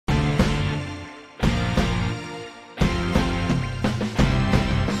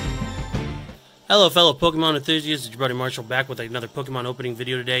Hello fellow Pokemon enthusiasts, it's your buddy Marshall back with another Pokemon opening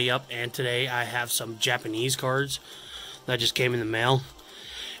video today. And today I have some Japanese cards that just came in the mail,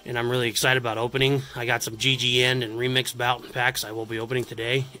 and I'm really excited about opening. I got some GG End and Remix Bout packs I will be opening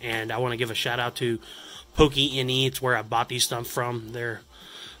today, and I want to give a shout out to Poke NE. It's where I bought these stuff from. They're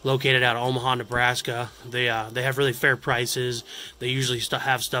located out of Omaha, Nebraska. They have really fair prices. They usually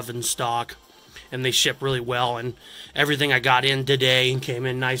have stuff in stock, and they ship really well, and everything I got in today came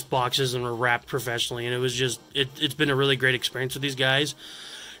in nice boxes and were wrapped professionally, and it was just, it's been a really great experience with these guys,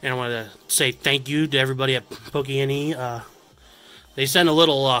 and I want to say thank you to everybody at Poke NE. They sent a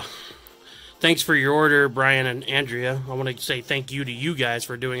little, thanks for your order, Brian and Andrea. I want to say thank you to you guys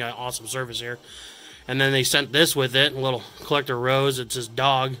for doing an awesome service here. And then they sent this with it, a little collector rose. It's this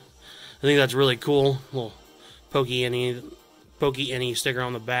dog. I think that's really cool. Little Poke NE sticker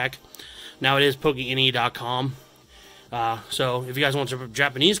on the back. Now it is PokeNE.com. So if you guys want some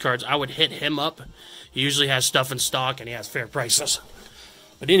Japanese cards, I would hit him up. He usually has stuff in stock and he has fair prices.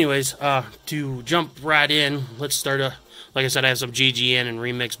 But anyways, to jump right in, let's start like I said, I have some GG End and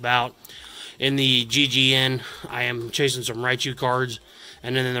Remix Bout. In the GG End, I am chasing some Raichu cards.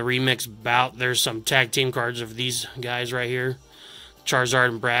 And then in the Remix Bout, there's some tag team cards of these guys right here. Charizard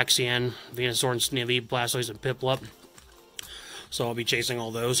and Braxian, Venusaur and Snivy, Blastoise and Piplup. So I'll be chasing all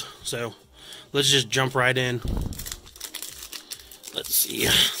those. So let's just jump right in. Let's see.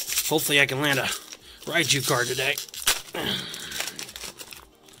 Hopefully I can land a Raichu card today.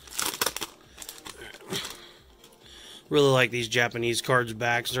 Really like these Japanese cards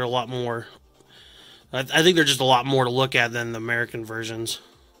backs. They're a lot more. I think they're just a lot more to look at than the American versions.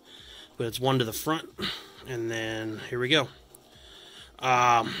 But it's one to the front. And then here we go.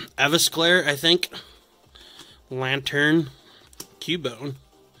 Evasclare, I think. Lantern. Cubone.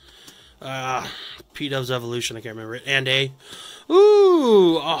 P-Dub's Evolution, I can't remember it. And a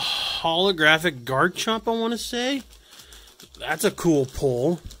holographic Garchomp, I want to say. That's a cool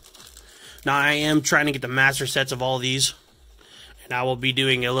pull. Now, I am trying to get the master sets of all these. And I will be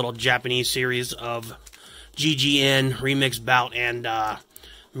doing a little Japanese series of GG End, Remix Bout, and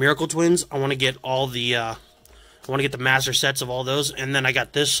Miracle Twins. I want to get all the, I want to get the master sets of all those. And then I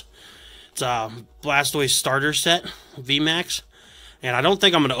got this. It's a Blastoise starter set, VMAX. And I don't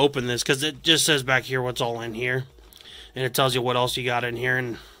think I'm going to open this because it just says back here what's all in here. And it tells you what else you got in here.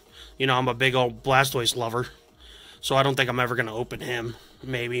 And, you know, I'm a big old Blastoise lover. So I don't think I'm ever going to open him.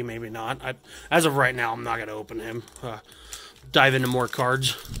 Maybe, maybe not. As of right now, I'm not going to open him. Dive into more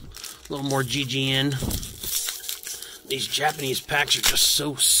cards. A little more GG End. These Japanese packs are just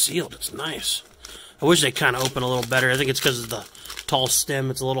so sealed. It's nice. I wish they kind of open a little better. I think it's because of the tall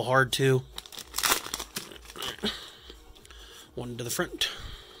stem. It's a little hard to. One to the front.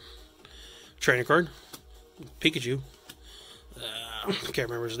 Trainer card. Pikachu. Can't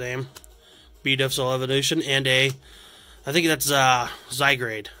remember his name. B-Duff's Evolution. And a, I think that's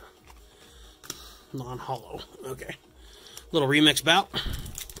Zygrade. Non-hollow. Okay. Little Remix Bout.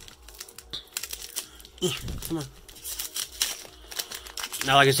 Come on.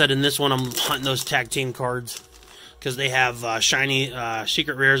 Now, like I said, in this one, I'm hunting those tag team cards. Because they have shiny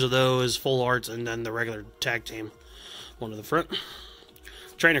secret rares of those, full arts, and then the regular tag team. One to the front.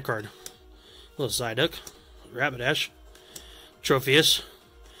 Trainer card. Little Psyduck. Rapidash. Trophius.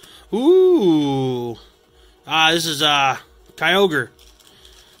 Ooh. This is Kyogre.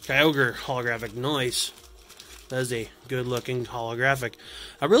 Kyogre holographic. Nice. That is a good looking holographic.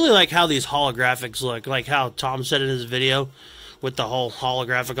 I really like how these holographics look. Like how Tom said in his video with the whole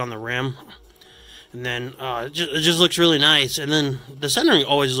holographic on the rim. And then it just looks really nice. And then the centering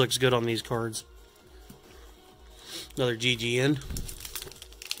always looks good on these cards. Another GG End.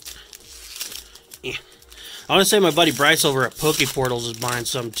 Yeah. I want to say my buddy Bryce over at Poke Portals is buying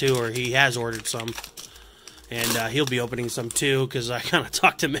some too, or he has ordered some. And he'll be opening some too, because I kind of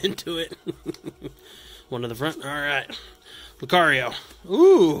talked him into it. One to the front. Alright. Lucario.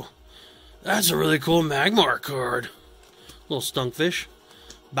 Ooh. That's a really cool Magmar card. Little Stunkfish.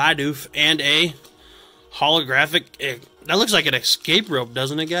 Bidoof. And a holographic. That looks like an escape rope,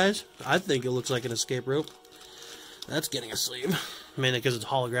 doesn't it, guys? I think it looks like an escape rope. That's getting a sleeve. Mainly because it's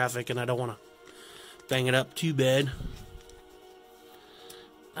holographic and I don't want to bang it up too bad.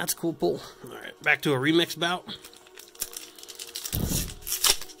 That's a cool pull. Alright, back to a Remix Bout.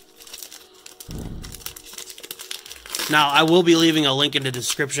 Now, I will be leaving a link in the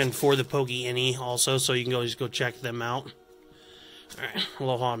description for the Poke NE also, so you can just go check them out. Alright,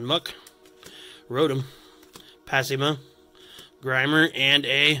 Aloha and Muck. Rotom. Passima. Grimer, and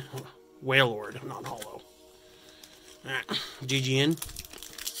a Wailord, not hollow. Alright, GG End.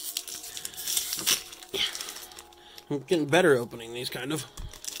 I'm getting better opening these, kind of.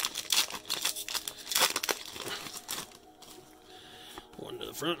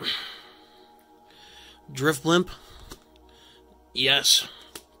 front. Drift Blimp. Yes.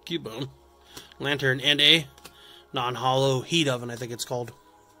 Cubone. Lantern and a non-hollow heat oven, I think it's called.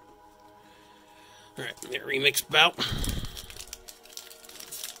 Alright, remix Bout.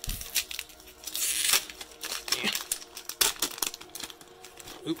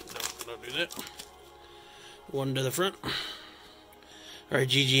 Oop, no, don't do that. One to the front. Alright,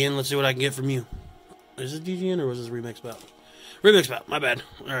 GG End, let's see what I can get from you. Is it GG End or was this remix Bout? Remix Bout, my bad.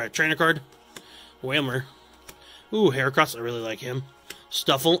 Alright, trainer card. Whammer. Ooh, haircuts, I really like him.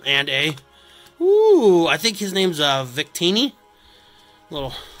 Stuffle and a. Ooh, I think his name's Victini.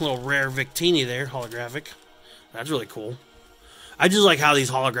 Little rare Victini there, holographic. That's really cool. I just like how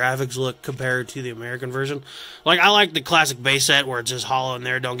these holographics look compared to the American version. Like, I like the classic base set where it's just hollow in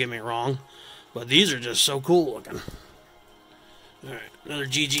there, don't get me wrong. But these are just so cool looking. Alright, another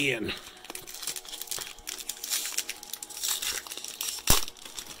GG End.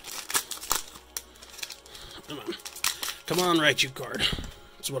 Come on. Come on, Raichu card.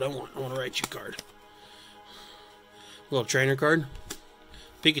 That's what I want. I want a Raichu card. Little trainer card.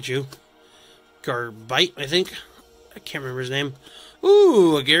 Pikachu. Garbite, I think. I can't remember his name.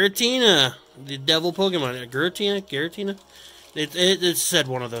 Ooh, a Giratina. The devil Pokemon. Giratina? It said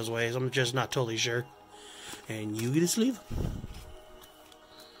one of those ways. I'm just not totally sure. And you get a sleeve.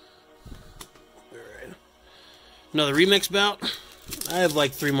 Alright. Another remix Bout. I have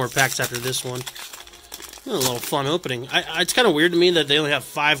like 3 more packs after this one. A little fun opening. It's kind of weird to me that they only have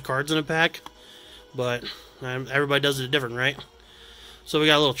 5 cards in a pack. But everybody does it different, right? So we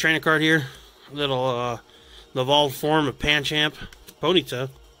got a little trainer card here. A little the evolved form of Pancham, Ponyta,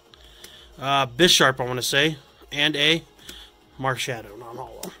 Bisharp, I want to say, and a Marshadow,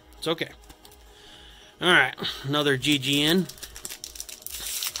 non-hollow. It's okay. Alright, another GG End.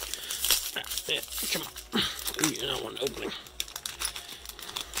 Come on. Ooh, you don't want opening.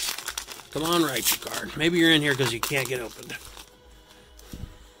 Come on, Raichu card. Maybe you're in here because you can't get opened.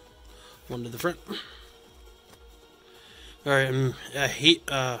 One to the front. Alright,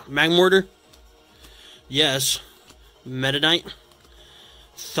 Magmortar. Yes. Meta-Knight.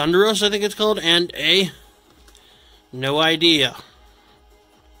 Thunderous, I think it's called. And a... No idea.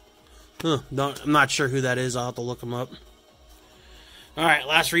 Huh, I'm not sure who that is. I'll have to look him up. Alright,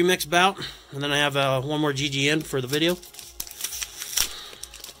 last remix Bout. And then I have one more GG End for the video.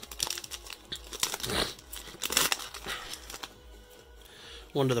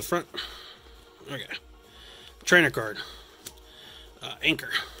 One to the front. Okay. Trainer card.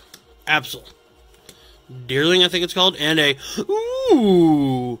 Anchor. Absol. Deerling, I think it's called. And a...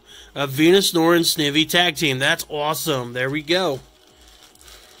 Ooh! A Venusaur and Snivy tag team. That's awesome. There we go.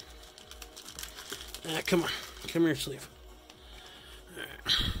 Come on. Come here, sleeve.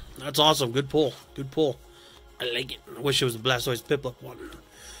 Right. That's awesome. Good pull. Good pull. I like it. I wish it was the Blastoise Piplup one.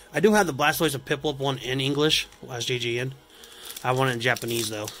 I do have the Blastoise and Piplup one in English. Last GG End. I want it in Japanese,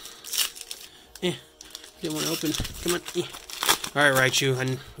 though. Didn't want to open. Come on. Alright, Raichu,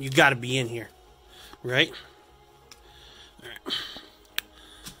 and you gotta be in here. Right? Alright.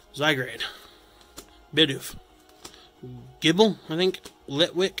 Zygrade. Bidoof. Gibble, I think.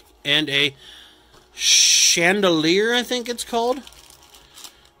 Litwick. And a Chandelier, I think it's called.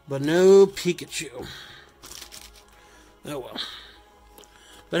 But no Pikachu. Oh well.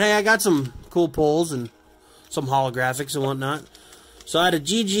 But hey, I got some cool pulls and some holographics and whatnot. So I had a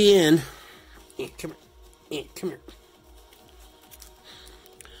GG End. Come here. Come here.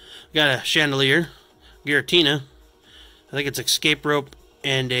 Got a Chandelier. Giratina. I think it's Escape Rope.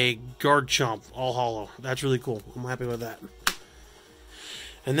 And a Garchomp. All hollow. That's really cool. I'm happy with that.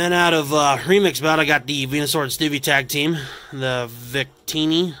 And then out of Remix Bout, I got the Venusaur and Snivy tag team. The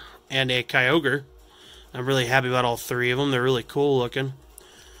Victini. And a Kyogre. I'm really happy about all 3 of them. They're really cool looking.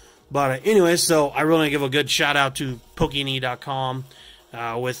 But anyway, so I really want to give a good shout out to Pokene.com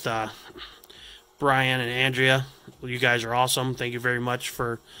with Brian and Andrea. You guys are awesome. Thank you very much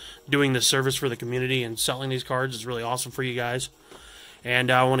for doing this service for the community and selling these cards. It's really awesome for you guys.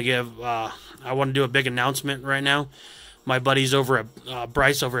 And I want to do a big announcement right now. My buddies over at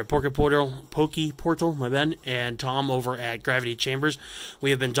Bryce over at Poke Portal, my bad, and Tom over at Gravity Chambers. We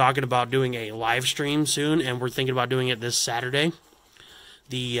have been talking about doing a live stream soon, and we're thinking about doing it this Saturday.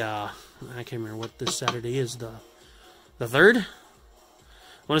 I can't remember what this Saturday is. The 3rd?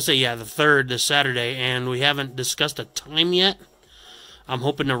 I want to say, yeah, the 3rd, this Saturday, and we haven't discussed a time yet. I'm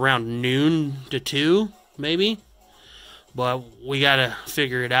hoping around noon to 2, maybe. But we got to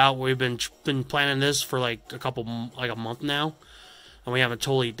figure it out. We've been planning this for like a month now, and we haven't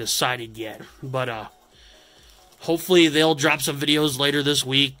totally decided yet. But hopefully they'll drop some videos later this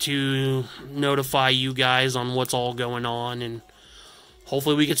week to notify you guys on what's all going on, and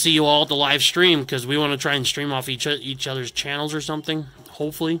hopefully we can see you all at the live stream, because we want to try and stream off each other's channels or something,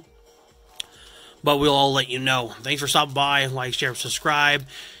 hopefully. But we'll all let you know. Thanks for stopping by. Like, share, subscribe,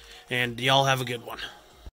 and y'all have a good one.